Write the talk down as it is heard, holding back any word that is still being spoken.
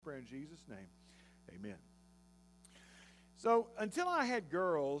in Jesus' name. Amen. So until I had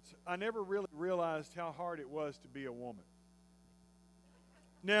girls, I never really realized how hard it was to be a woman.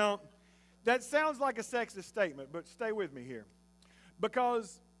 Now, that sounds like a sexist statement, but stay with me here.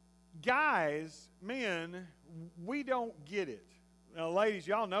 Because guys, men, we don't get it. Now, ladies,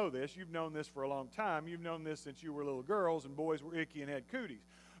 y'all know this. You've known this for a long time. You've known this since you were little girls and boys were icky and had cooties.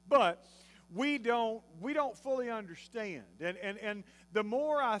 But we don't fully understand. And the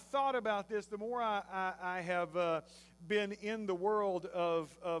more I thought about this, the more I have been in the world of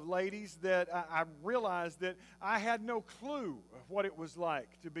ladies, that I realized that I had no clue of what it was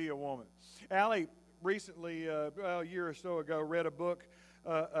like to be a woman. Allie recently, a year or so ago, read a book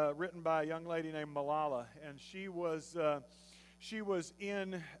written by a young lady named Malala, and she was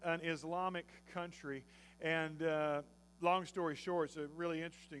in an Islamic country, and long story short, it's a really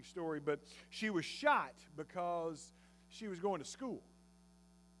interesting story, but she was shot because she was going to school,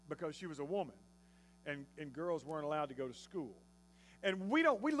 because she was a woman, and girls weren't allowed to go to school. And we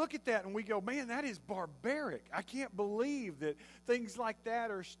look at that and we go, man, that is barbaric. I can't believe that things like that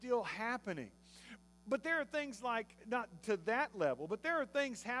are still happening. But there are things like, not to that level, but there are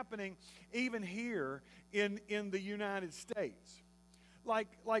things happening even here in the United States. Like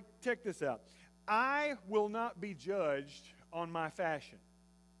check this out. I will not be judged on my fashion.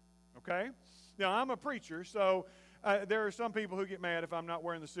 Okay? Now, I'm a preacher, so there are some people who get mad if I'm not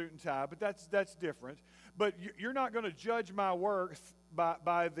wearing the suit and tie, but that's different. But you're not going to judge my worth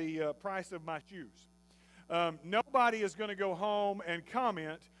by the price of my shoes. Nobody is going to go home and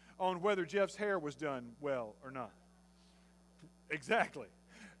comment on whether Jeff's hair was done well or not. Exactly.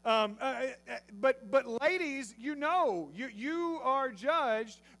 But ladies, you are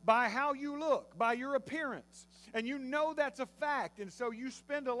judged by how you look, by your appearance. And you know that's a fact. And so you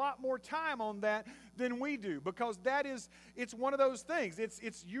spend a lot more time on that than we do, because it's one of those things.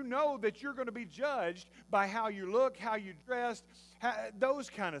 It's you know that you're going to be judged by how you look, how you dress, those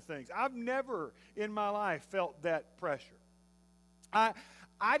kind of things. I've never in my life felt that pressure.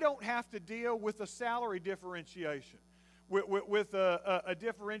 I don't have to deal with a salary differentiation, with a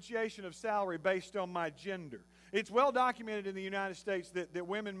differentiation of salary based on my gender. It's well documented in the United States that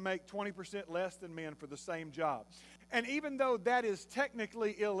women make 20% less than men for the same job. And even though that is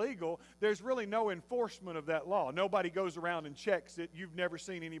technically illegal, there's really no enforcement of that law. Nobody goes around and checks it. You've never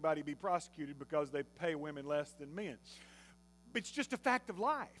seen anybody be prosecuted because they pay women less than men. It's just a fact of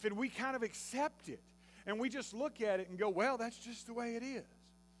life, and we kind of accept it. And we just look at it and go, well, that's just the way it is.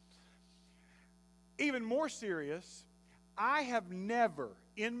 Even more serious, I have never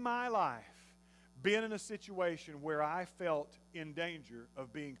in my life been in a situation where I felt in danger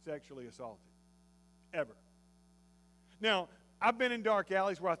of being sexually assaulted. Ever. Now, I've been in dark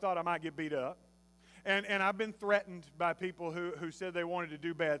alleys where I thought I might get beat up. And I've been threatened by people who said they wanted to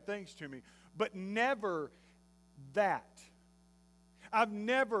do bad things to me. But never that. I've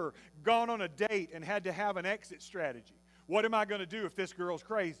never gone on a date and had to have an exit strategy. What am I going to do if this girl's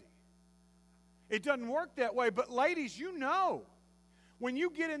crazy? It doesn't work that way. But ladies, you know, when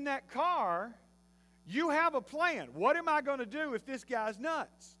you get in that car, you have a plan. What am I going to do if this guy's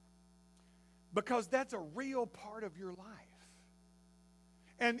nuts? Because that's a real part of your life.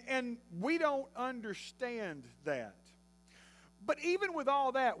 And we don't understand that. But even with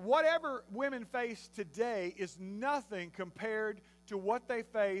all that, whatever women face today is nothing compared to what they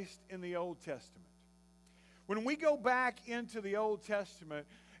faced in the Old Testament. When we go back into the Old Testament,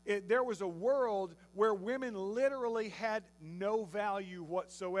 there was a world where women literally had no value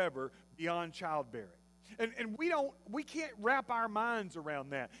whatsoever beyond childbearing. And we can't wrap our minds around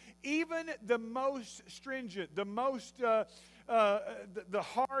that. Even the most stringent, the most, the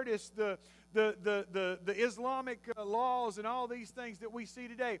hardest, the Islamic laws and all these things that we see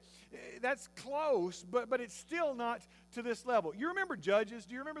today, that's close, but it's still not to this level. You remember Judges?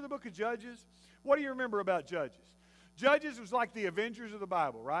 Do you remember the book of Judges? What do you remember about Judges? Judges was like the Avengers of the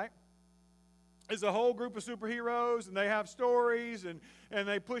Bible, right? It's a whole group of superheroes, and they have stories, and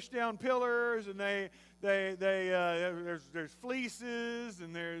they push down pillars, and there's fleeces,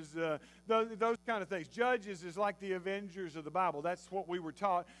 and there's those kind of things. Judges is like the Avengers of the Bible. That's what we were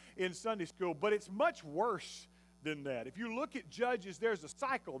taught in Sunday school, but it's much worse than that. If you look at Judges, there's a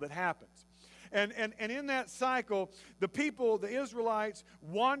cycle that happens. And in that cycle, the people, the Israelites,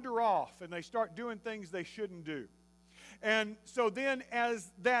 wander off, and they start doing things they shouldn't do. And so then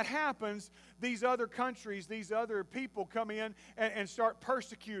as that happens, these other countries, these other people come in and start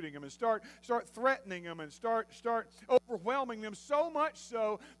persecuting them and start threatening them and start overwhelming them, so much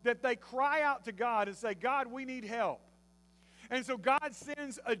so that they cry out to God and say, God, we need help. And so God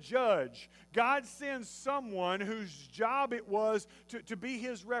sends a judge. God sends someone whose job it was to be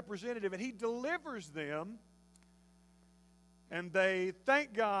his representative. And he delivers them. And they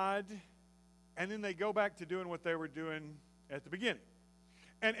thank God. And then they go back to doing what they were doing at the beginning.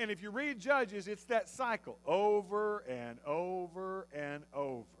 And if you read Judges, it's that cycle over and over and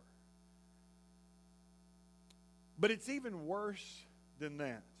over. But it's even worse than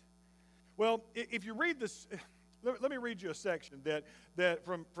that. Well, if you read this, let me read you a section that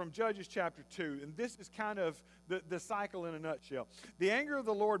from Judges chapter 2, and this is kind of the cycle in a nutshell. The anger of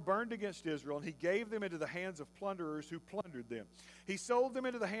the Lord burned against Israel, and he gave them into the hands of plunderers who plundered them. He sold them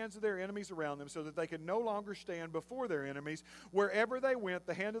into the hands of their enemies around them so that they could no longer stand before their enemies. Wherever they went,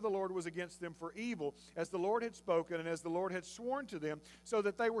 the hand of the Lord was against them for evil, as the Lord had spoken and as the Lord had sworn to them, so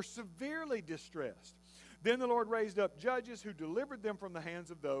that they were severely distressed. Then the Lord raised up judges who delivered them from the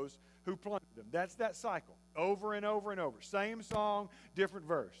hands of those who plundered them. That's that cycle, over and over and over. Same song, different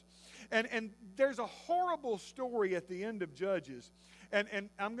verse. And there's a horrible story at the end of Judges. And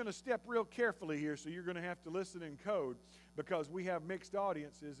I'm going to step real carefully here, so you're going to have to listen in code, because we have mixed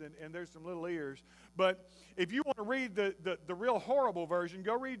audiences and there's some little ears. But if you want to read the real horrible version,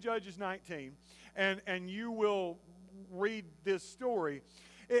 go read Judges 19, and you will read this story.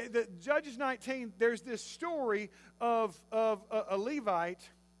 Judges 19, there's this story of a Levite,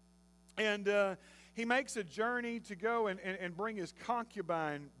 and he makes a journey to go and bring his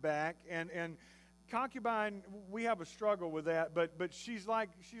concubine back. And concubine, we have a struggle with that, but she's like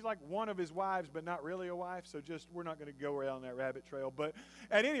one of his wives, but not really a wife, so we're not going to go around that rabbit trail. But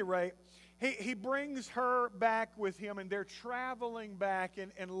at any rate, he brings her back with him, and they're traveling back,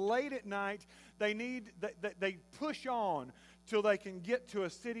 and late at night, they push on till they can get to a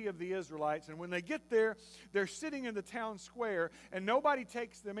city of the Israelites. And when they get there, they're sitting in the town square, and nobody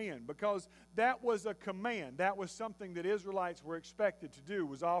takes them in, because that was a command. That was something that Israelites were expected to do,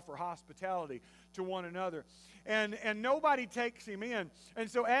 was offer hospitality to one another. And nobody takes him in. And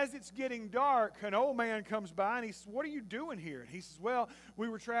so as it's getting dark, an old man comes by, and he says, "What are you doing here?" And he says, "Well, we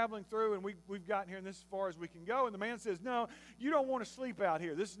were traveling through, and we've gotten here, and this is as far as we can go." And the man says, "No, you don't want to sleep out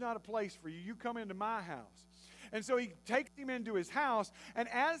here. This is not a place for you. You come into my house." And so he takes him into his house, and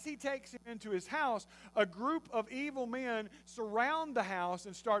as he takes him into his house, a group of evil men surround the house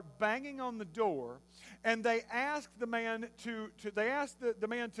and start banging on the door, and they ask the man to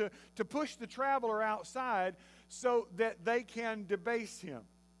push the traveler outside so that they can debase him.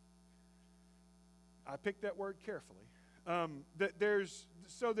 I picked that word carefully.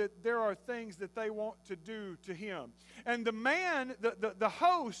 So that there are things that they want to do to him. And the man, the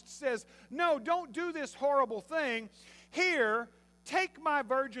host says, "No, don't do this horrible thing. Here, take my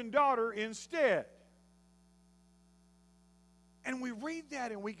virgin daughter instead." And we read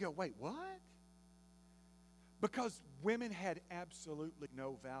that and we go, "Wait, what?" Because women had absolutely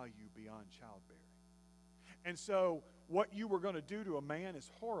no value beyond childbearing. And so what you were going to do to a man is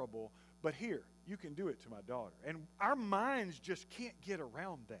horrible, but here, you can do it to my daughter. And our minds just can't get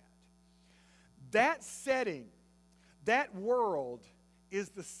around that. That setting, that world, is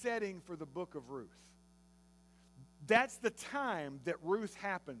the setting for the book of Ruth. That's the time that Ruth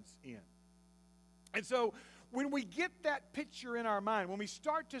happens in. And so when we get that picture in our mind, when we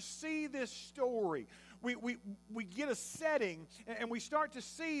start to see this story, we get a setting, and we start to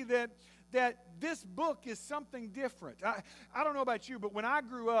see that this book is something different. I don't know about you, but when I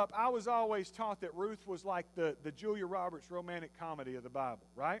grew up, I was always taught that Ruth was like the Julia Roberts romantic comedy of the Bible,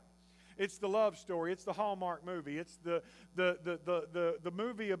 right? It's the love story. It's the Hallmark movie. It's the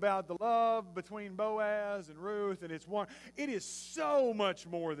movie about the love between Boaz and Ruth, and it is so much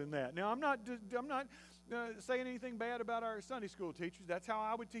more than that. Now, I'm not saying anything bad about our Sunday school teachers. That's how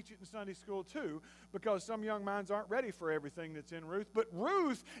I would teach it in Sunday school too, because some young minds aren't ready for everything that's in Ruth. But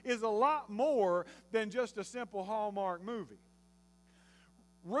Ruth is a lot more than just a simple Hallmark movie.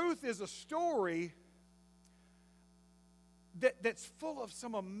 Ruth is a story that's full of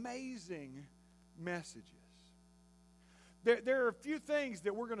some amazing messages. There are a few things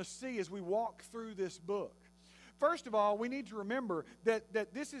that we're going to see as we walk through this book. First of all, we need to remember that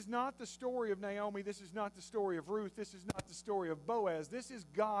this is not the story of Naomi. This is not the story of Ruth. This is not the story of Boaz. This is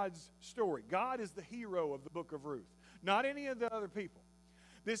God's story. God is the hero of the book of Ruth, not any of the other people.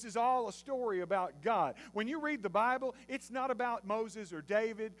 This is all a story about God. When you read the Bible, it's not about Moses or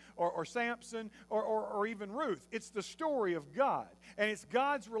David or Samson or even Ruth. It's the story of God, and it's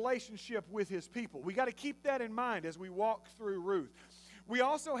God's relationship with his people. We got to keep that in mind as we walk through Ruth. We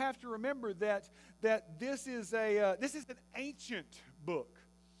also have to remember that this is an ancient book.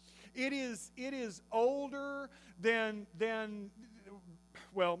 It is older than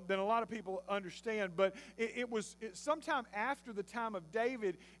than a lot of people understand. But it was sometime after the time of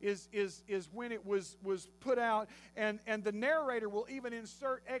David is when it was put out, and the narrator will even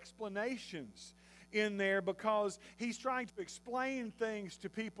insert explanations in there because he's trying to explain things to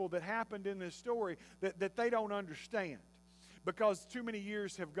people that happened in this story that they don't understand because too many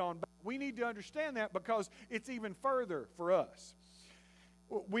years have gone by. We need to understand that because it's even further for us.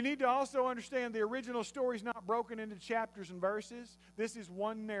 We need to also understand the original story is not broken into chapters and verses. This is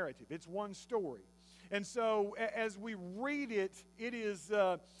one narrative. It's one story. And so as we read it, it is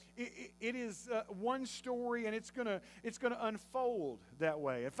one story, and it's gonna unfold that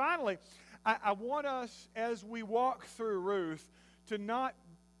way. And finally, I want us, as we walk through Ruth, to not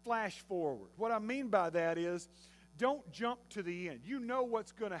flash forward. What I mean by that is, don't jump to the end. You know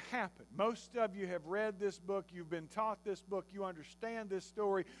what's going to happen. Most of you have read this book. You've been taught this book. You understand this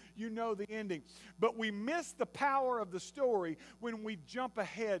story. You know the ending. But we miss the power of the story when we jump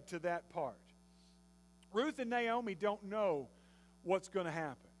ahead to that part. Ruth and Naomi don't know what's going to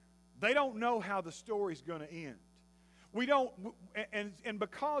happen. They don't know how the story's going to end. We don't, and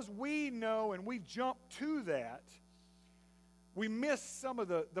because we know and we jump to that, we miss some of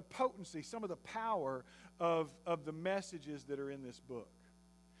the potency, some of the power of the messages that are in this book.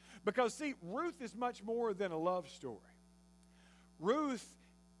 Because, see, Ruth is much more than a love story. Ruth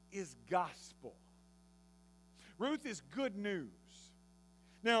is gospel. Ruth is good news.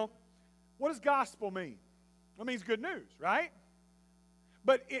 Now, what does gospel mean? It means good news, right?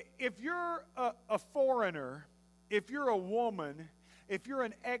 But if you're a foreigner, if you're a woman, if you're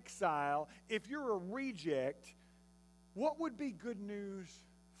an exile, if you're a reject, what would be good news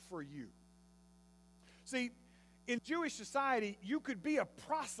for you? See, in Jewish society, you could be a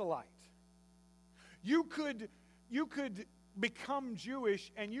proselyte. You could become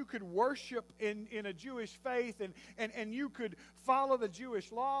Jewish, and you could worship in a Jewish faith, and you could follow the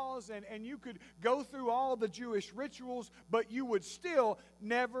Jewish laws, and you could go through all the Jewish rituals, but you would still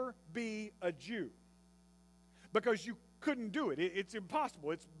never be a Jew because you couldn't do it. It's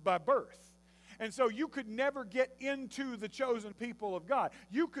impossible. It's by birth. And so you could never get into the chosen people of God.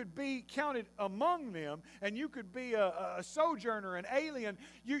 You could be counted among them, and you could be a sojourner, an alien.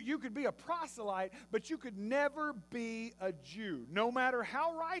 You could be a proselyte, but you could never be a Jew. No matter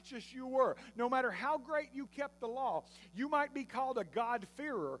how righteous you were, no matter how great you kept the law, you might be called a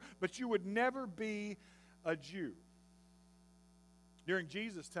God-fearer, but you would never be a Jew. During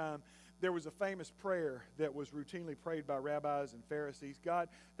Jesus' time, there was a famous prayer that was routinely prayed by rabbis and Pharisees. God,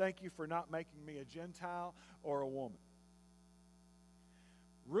 thank you for not making me a Gentile or a woman.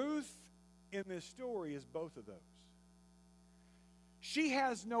 Ruth in this story is both of those. She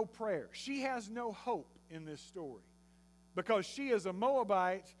has no prayer. She has no hope in this story because she is a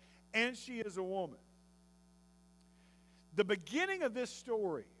Moabite and she is a woman. The beginning of this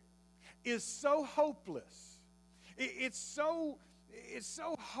story is so hopeless. It's so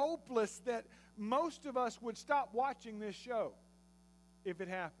hopeless that most of us would stop watching this show if it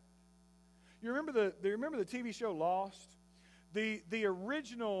happened. You remember the TV show Lost? The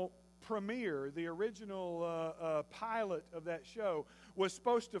original premiere, the original pilot of that show was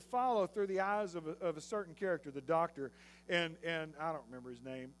supposed to follow through the eyes of a certain character, the doctor, and I don't remember his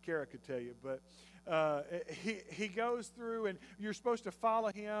name. Kara could tell you, but he goes through, and you're supposed to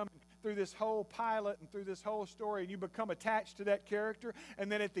follow him through this whole pilot and through this whole story, and you become attached to that character,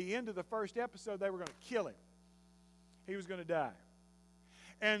 and then at the end of the first episode, they were going to kill him. He was going to die.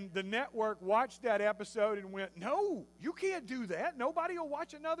 And the network watched that episode and went, no, you can't do that. Nobody will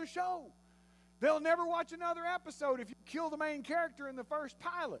watch another show. They'll never watch another episode if you kill the main character in the first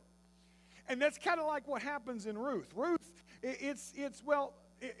pilot. And that's kind of like what happens in Ruth. Ruth, well,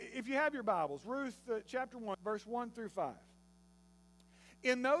 if you have your Bibles, Ruth chapter 1, verse 1 through 5.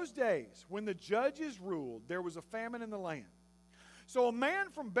 In those days, when the judges ruled, there was a famine in the land. So a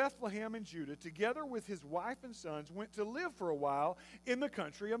man from Bethlehem in Judah, together with his wife and sons, went to live for a while in the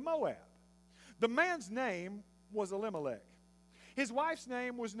country of Moab. The man's name was Elimelech. His wife's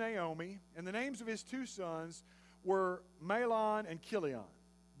name was Naomi, and the names of his two sons were Mahlon and Chilion.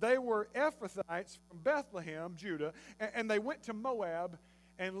 They were Ephrathites from Bethlehem, Judah, and they went to Moab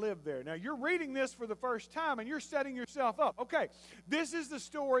and lived there. Now, you're reading this for the first time, and you're setting yourself up. Okay, this is the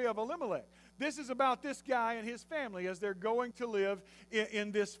story of Elimelech. This is about this guy and his family as they're going to live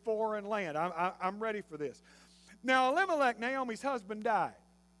in this foreign land. I'm ready for this. Now, Elimelech, Naomi's husband, died,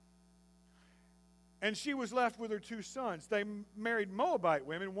 and she was left with her two sons. They married Moabite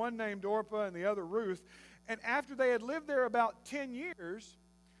women, one named Orpah and the other Ruth, and after they had lived there about 10 years,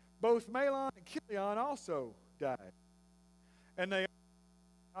 both Mahlon and Chilion also died. And Naomi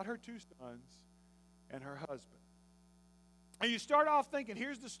got her two sons and her husband. And you start off thinking,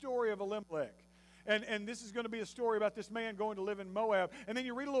 here's the story of Elimelech. And this is going to be a story about this man going to live in Moab. And then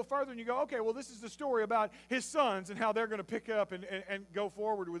you read a little further and you go, okay, well, this is the story about his sons and how they're going to pick up and go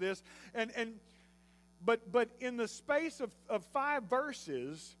forward with this. But in the space of 5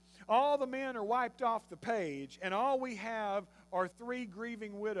 verses, all the men are wiped off the page, and all we have are 3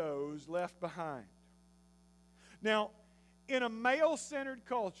 grieving widows left behind. Now, in a male-centered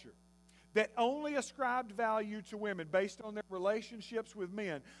culture that only ascribed value to women based on their relationships with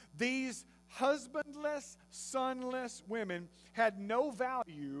men, these husbandless, sonless women had no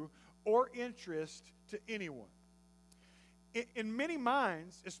value or interest to anyone. In many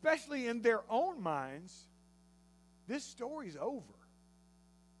minds, especially in their own minds, this story's over.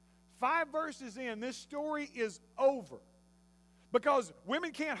 5 verses in, this story is over. Because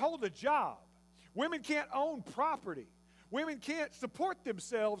women can't hold a job. Women can't own property. Women can't support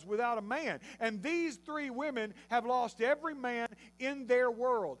themselves without a man. And these 3 women have lost every man in their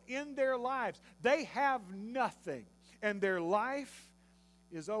world, in their lives. They have nothing, and their life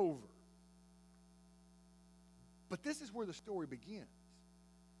is over. But this is where the story begins.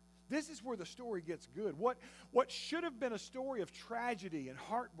 This is where the story gets good. What should have been a story of tragedy and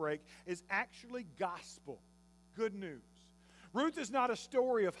heartbreak is actually gospel, good news. Ruth is not a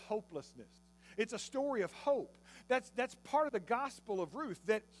story of hopelessness. It's a story of hope. That's part of the gospel of Ruth,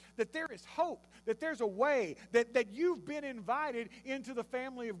 that there is hope, that there's a way, that you've been invited into the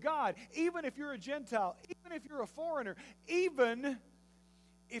family of God, even if you're a Gentile, even if you're a foreigner, even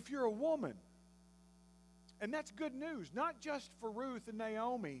if you're a woman. And that's good news, not just for Ruth and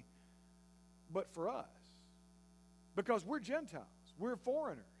Naomi, but for us. Because we're Gentiles, we're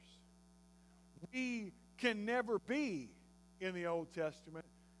foreigners. We can never be, in the Old Testament,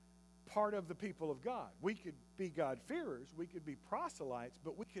 part of the people of God. We could be God-fearers, we could be proselytes,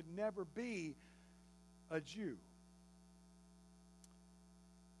 but we could never be a Jew.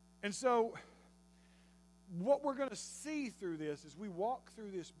 And so, what we're going to see through this as we walk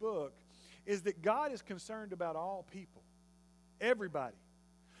through this book is that God is concerned about all people, everybody.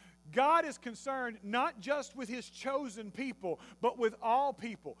 God is concerned not just with His chosen people, but with all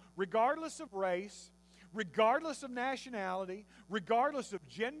people, regardless of race, regardless of nationality, regardless of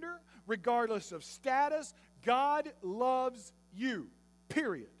gender, regardless of status. God loves you,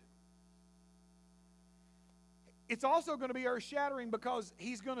 period. It's also going to be earth-shattering because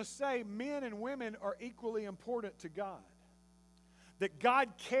He's going to say men and women are equally important to God. That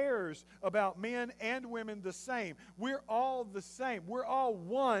God cares about men and women the same. We're all the same. We're all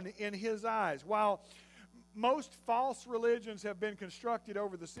one in His eyes. While most false religions have been constructed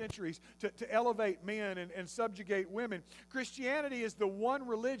over the centuries to elevate men and subjugate women, Christianity is the one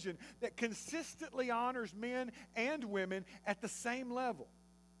religion that consistently honors men and women at the same level.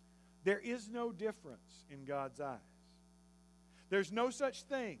 There is no difference in God's eyes. There's no such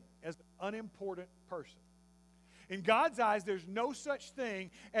thing as an unimportant person. In God's eyes, there's no such thing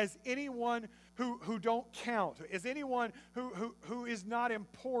as anyone who don't count, as anyone who is not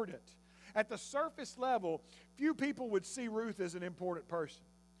important. At the surface level, few people would see Ruth as an important person.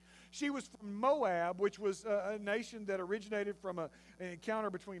 She was from Moab, which was a nation that originated from an encounter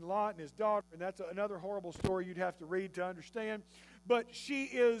between Lot and his daughter, and that's another horrible story you'd have to read to understand. But she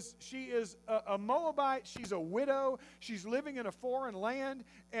is a Moabite. She's a widow. She's living in a foreign land,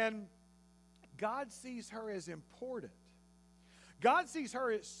 and God sees her as important. God sees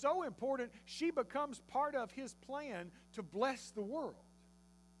her as so important, she becomes part of His plan to bless the world.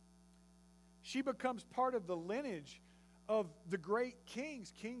 She becomes part of the lineage of the great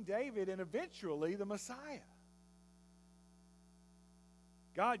kings, King David, and eventually the Messiah.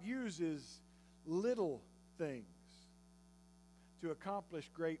 God uses little things to accomplish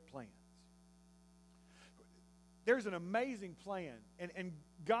great plans. There's an amazing plan, and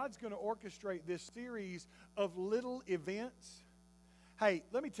God's going to orchestrate this series of little events. Hey,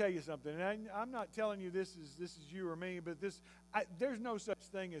 let me tell you something, and I'm not telling you this is you or me, but there's no such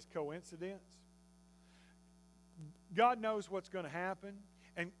thing as coincidence. God knows what's going to happen,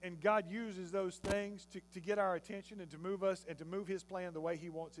 and God uses those things to get our attention and to move us and to move His plan the way He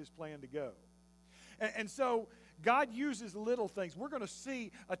wants His plan to go. And so God uses little things. We're going to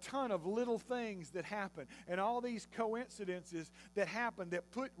see a ton of little things that happen and all these coincidences that happen that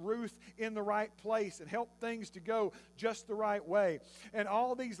put Ruth in the right place and help things to go just the right way. And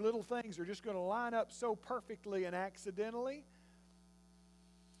all these little things are just going to line up so perfectly and accidentally.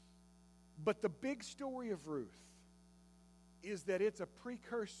 But the big story of Ruth is that it's a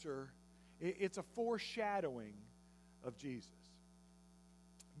precursor, it's a foreshadowing of Jesus.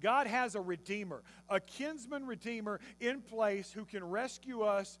 God has a redeemer, a kinsman redeemer in place who can rescue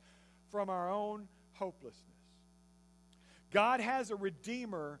us from our own hopelessness. God has a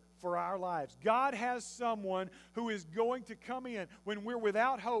redeemer for our lives. God has someone who is going to come in when we're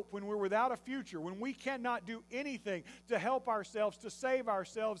without hope, when we're without a future, when we cannot do anything to help ourselves, to save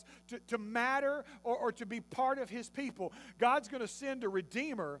ourselves, to matter or to be part of His people. God's going to send a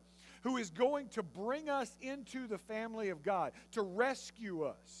redeemer who is going to bring us into the family of God, to rescue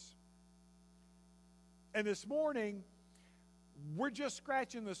us. And this morning, we're just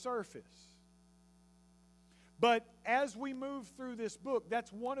scratching the surface. But as we move through this book,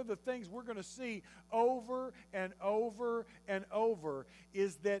 that's one of the things we're going to see over and over and over,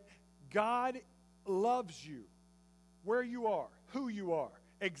 is that God loves you where you are, who you are,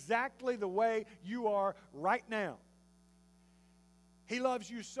 exactly the way you are right now. He loves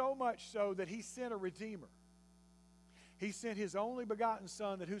you so much so that He sent a Redeemer. He sent His only begotten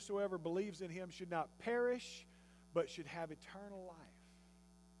Son, that whosoever believes in Him should not perish, but should have eternal life.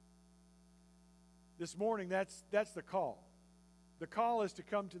 This morning, that's the call. The call is to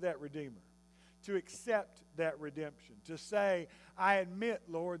come to that Redeemer, to accept that redemption, to say, I admit,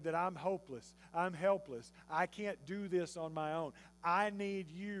 Lord, that I'm hopeless, I'm helpless, I can't do this on my own. I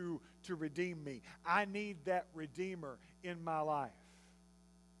need You to redeem me. I need that Redeemer in my life.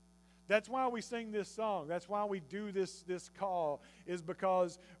 That's why we sing this song. That's why we do this call, is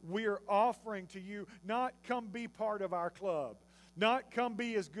because we're offering to you, not come be part of our club, not come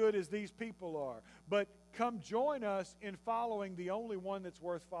be as good as these people are, but come join us in following the only one that's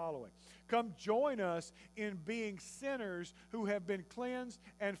worth following. Come join us in being sinners who have been cleansed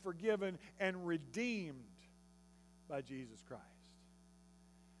and forgiven and redeemed by Jesus Christ.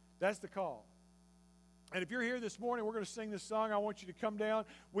 That's the call. And if you're here this morning, we're going to sing this song. I want you to come down.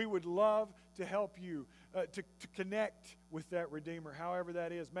 We would love to help you to connect with that Redeemer, however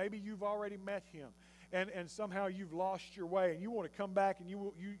that is. Maybe you've already met Him, and somehow you've lost your way, and you want to come back, and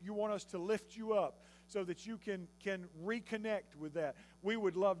you want us to lift you up so that you can reconnect with that. We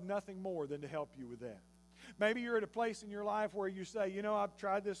would love nothing more than to help you with that. Maybe you're at a place in your life where you say, you know, I've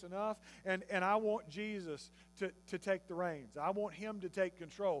tried this enough, and I want Jesus to take the reins. I want Him to take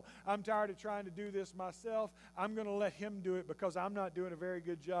control. I'm tired of trying to do this myself. I'm going to let Him do it because I'm not doing a very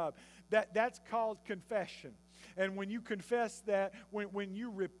good job. That's called confession. And when you confess that, when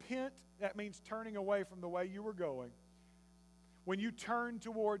you repent, that means turning away from the way you were going. When you turn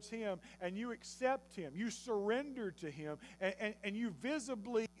towards Him and you accept Him, you surrender to Him, and you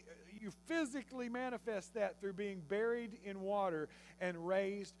physically manifest that through being buried in water and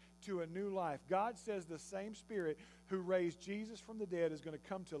raised to a new life. God says the same Spirit who raised Jesus from the dead is going to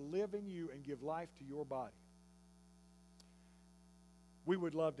come to live in you and give life to your body. We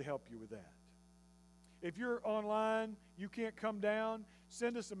would love to help you with that. If you're online, you can't come down,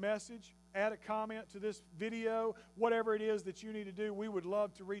 send us a message, add a comment to this video, whatever it is that you need to do. We would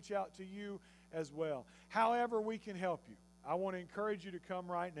love to reach out to you as well. However we can help you, I want to encourage you to come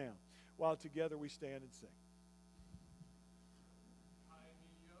right now while together we stand and sing.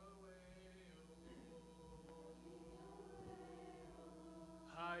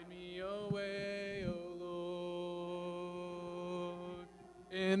 Hide me away, O Lord,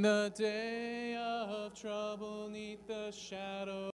 in the day of trouble, 'neath the shadow